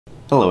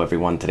Hello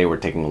everyone, today we're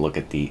taking a look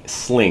at the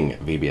Sling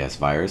VBS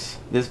virus.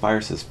 This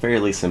virus is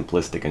fairly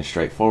simplistic and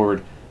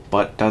straightforward,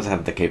 but does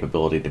have the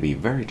capability to be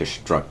very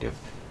destructive.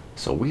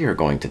 So we are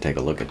going to take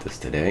a look at this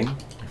today.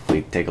 If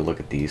we take a look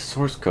at the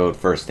source code,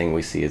 first thing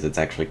we see is it's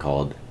actually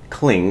called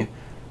Cling,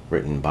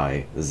 written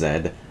by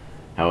Z.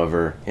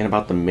 However, in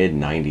about the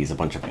mid-90s, a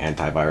bunch of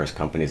antivirus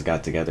companies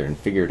got together and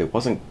figured it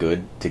wasn't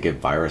good to give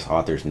virus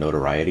authors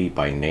notoriety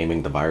by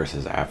naming the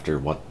viruses after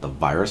what the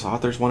virus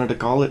authors wanted to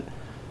call it.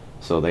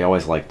 So they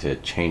always like to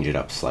change it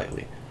up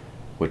slightly,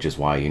 which is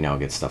why you now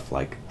get stuff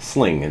like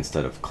Sling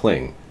instead of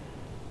Cling.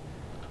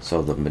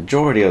 So the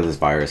majority of this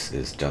virus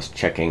is just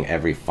checking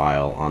every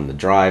file on the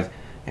drive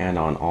and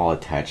on all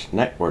attached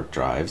network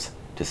drives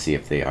to see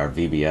if they are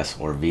VBS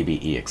or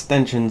VBE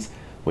extensions,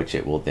 which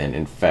it will then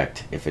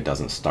infect if it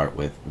doesn't start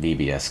with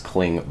VBS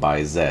Cling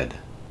by Z.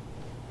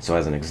 So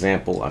as an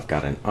example, I've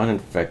got an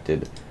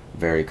uninfected,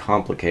 very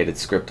complicated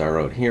script I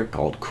wrote here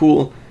called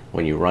cool.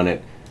 When you run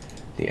it,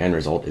 the end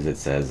result is it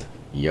says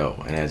yo,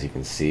 and as you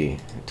can see,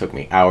 it took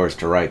me hours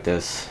to write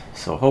this,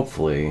 so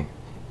hopefully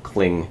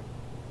Sling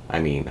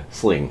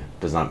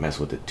does not mess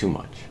with it too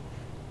much.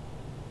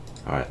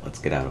 Alright, let's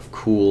get out of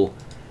cool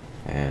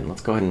and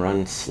let's go ahead and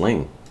run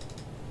Sling.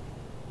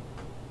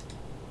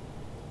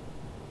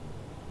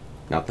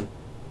 Nothing?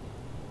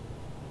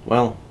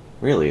 Well,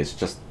 really, it's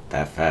just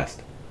that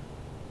fast.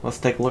 Let's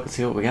take a look and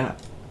see what we got.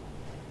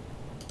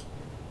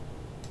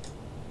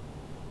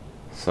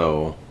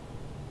 So,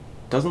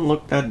 doesn't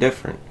look that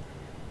different.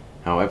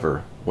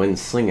 However, when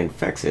Sling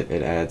infects it,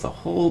 it adds a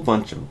whole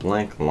bunch of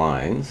blank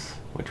lines,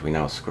 which we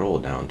now scroll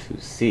down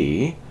to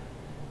see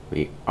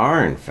we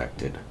are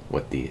infected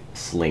with the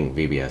Sling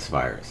VBS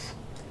virus.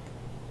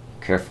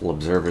 Careful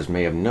observers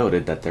may have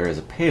noted that there is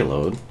a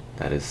payload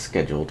that is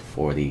scheduled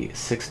for the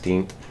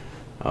 16th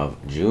of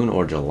June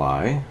or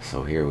July.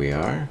 So here we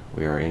are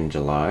in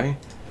July,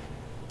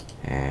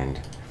 and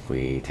if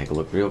we take a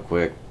look real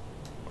quick,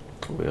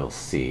 we'll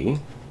see.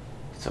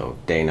 So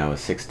day now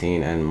is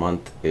 16 and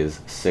month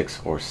is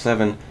 6 or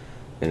 7.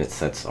 Then it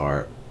sets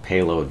our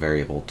payload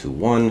variable to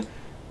 1,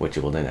 which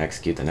it will then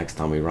execute the next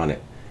time we run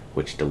it,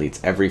 which deletes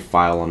every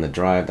file on the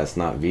drive that's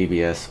not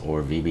VBS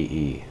or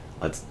VBE.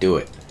 Let's do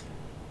it.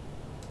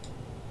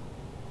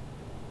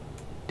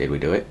 Did we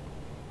do it?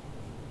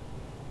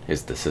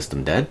 Is the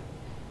system dead?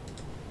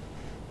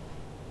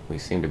 We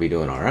seem to be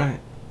doing alright.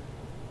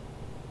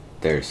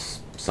 There's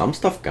some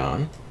stuff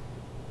gone.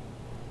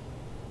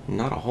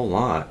 Not a whole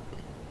lot.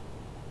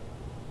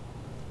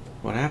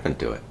 What happened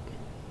to it?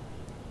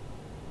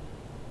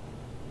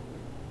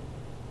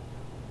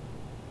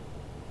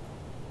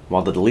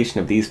 While the deletion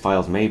of these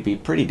files may be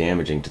pretty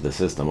damaging to the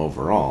system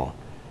overall,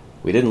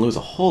 we didn't lose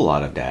a whole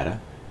lot of data,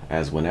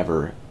 as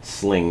whenever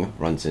Sling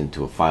runs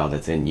into a file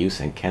that's in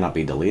use and cannot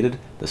be deleted,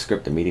 the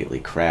script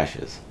immediately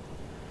crashes.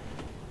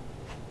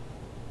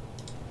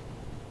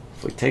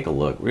 If we take a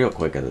look real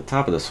quick at the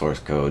top of the source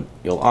code,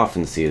 you'll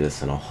often see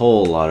this in a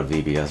whole lot of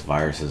VBS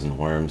viruses and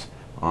worms.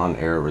 On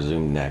error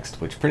resume next,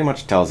 which pretty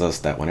much tells us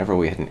that whenever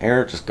we hit an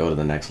error, just go to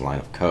the next line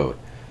of code.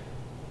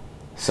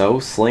 So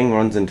Sling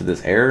runs into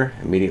this error,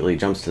 immediately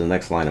jumps to the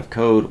next line of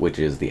code, which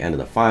is the end of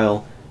the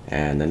file,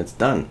 and then it's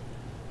done.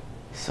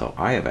 So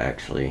I have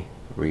actually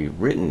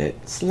rewritten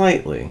it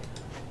slightly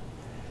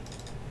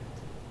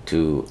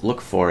to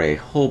look for a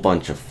whole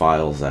bunch of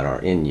files that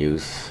are in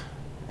use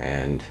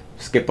and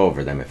skip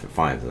over them if it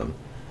finds them.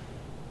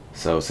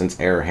 So since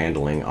error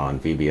handling on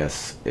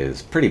VBS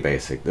is pretty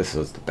basic, this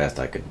was the best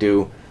I could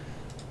do.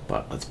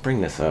 But let's bring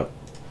this up.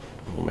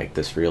 We'll make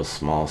this real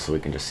small so we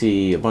can just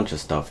see a bunch of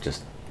stuff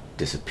just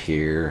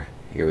disappear.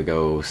 Here we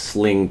go.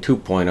 Sling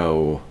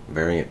 2.0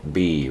 variant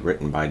B,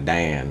 written by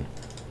Dan.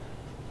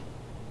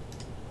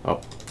 Oh,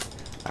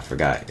 I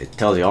forgot. It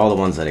tells you all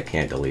the ones that it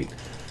can't delete.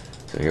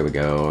 So here we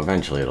go.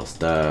 Eventually it'll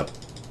stop.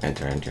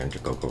 Enter, enter, enter.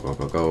 Go, go, go,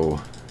 go,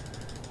 go.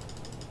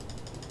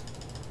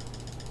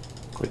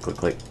 Click, click,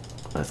 click.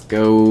 Let's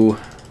go.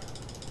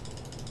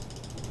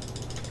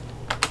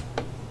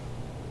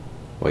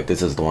 Wait,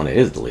 this is the one it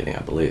is deleting,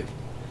 I believe.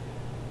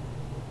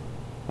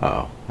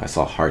 Uh-oh, I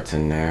saw hearts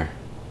in there.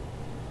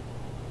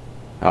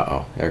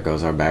 Uh-oh, there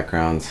goes our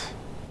backgrounds.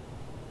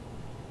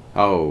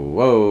 Oh,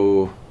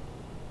 whoa.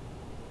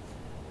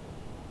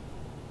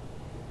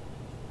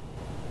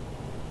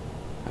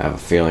 I have a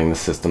feeling the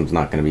system's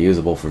not going to be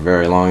usable for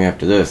very long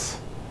after this.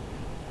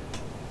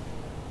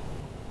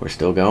 We're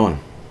still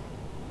going.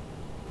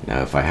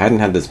 Now, if I hadn't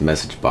had this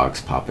message box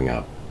popping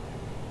up,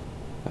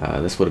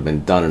 this would have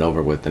been done and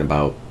over with in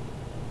about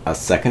a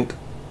second.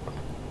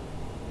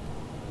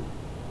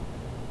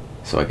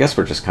 So I guess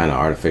we're just kind of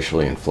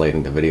artificially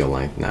inflating the video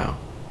length now.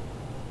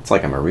 It's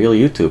like I'm a real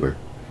YouTuber.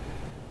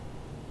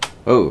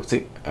 Oh,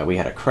 see, we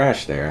had a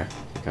crash there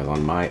because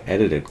on my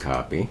edited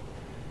copy,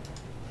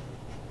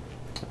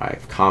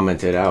 I've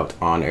commented out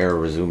on error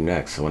resume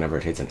next. So whenever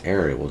it hits an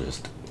error, it will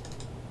just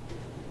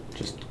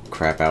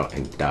crap out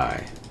and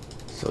die.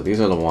 So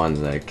these are the ones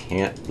that I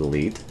can't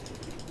delete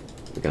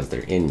because they're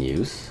in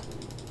use.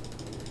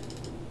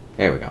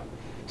 There we go.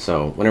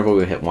 So whenever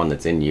we hit one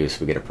that's in use,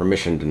 we get a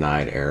permission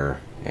denied error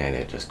and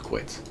it just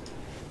quits.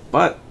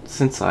 But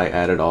since I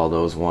added all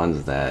those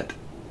ones that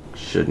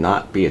should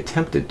not be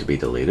attempted to be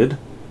deleted,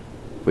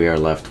 we are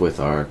left with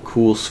our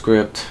cool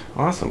script.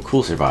 Awesome,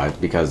 cool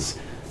survived, because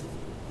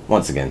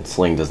once again,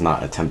 Sling does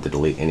not attempt to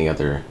delete any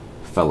other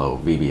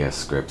fellow VBS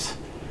scripts.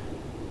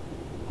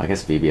 I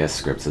guess VBS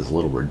scripts is a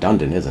little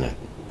redundant, isn't it?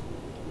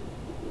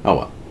 Oh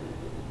well.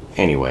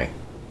 Anyway,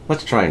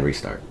 let's try and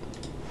restart.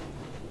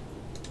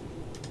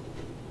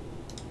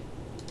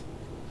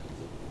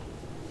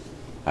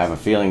 I have a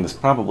feeling this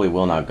probably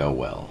will not go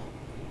well.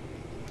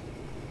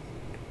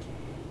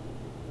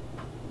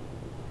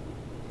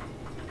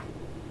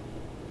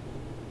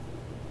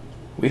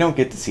 We don't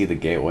get to see the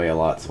gateway a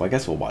lot, so I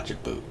guess we'll watch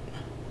it boot.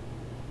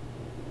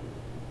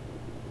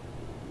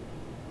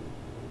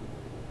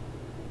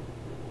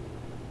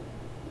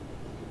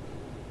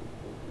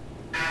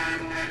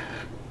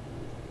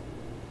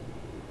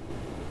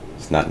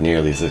 It's not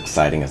nearly as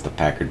exciting as the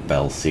Packard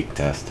Bell Seek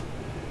test.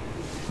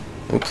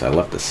 Oops, I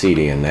left a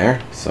CD in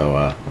there, so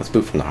let's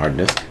boot from the hard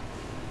disk.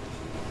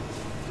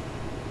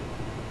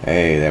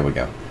 Hey, there we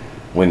go.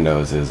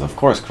 Windows is of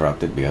course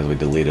corrupted because we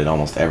deleted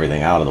almost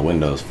everything out of the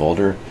Windows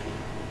folder,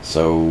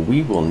 so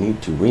we will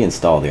need to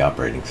reinstall the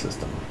operating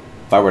system.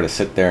 If I were to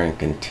sit there and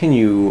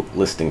continue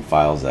listing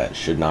files that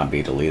should not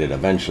be deleted,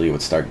 eventually you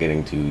would start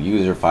getting to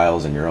user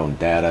files and your own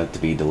data to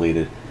be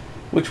deleted,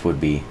 which would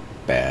be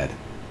bad.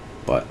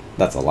 But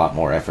that's a lot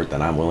more effort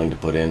than I'm willing to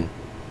put in,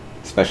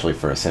 especially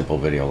for a simple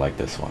video like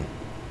this one.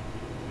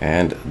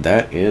 And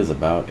that is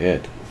about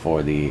it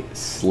for the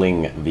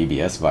Sling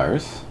VBS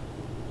virus.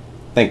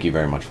 Thank you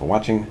very much for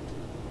watching.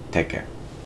 Take care.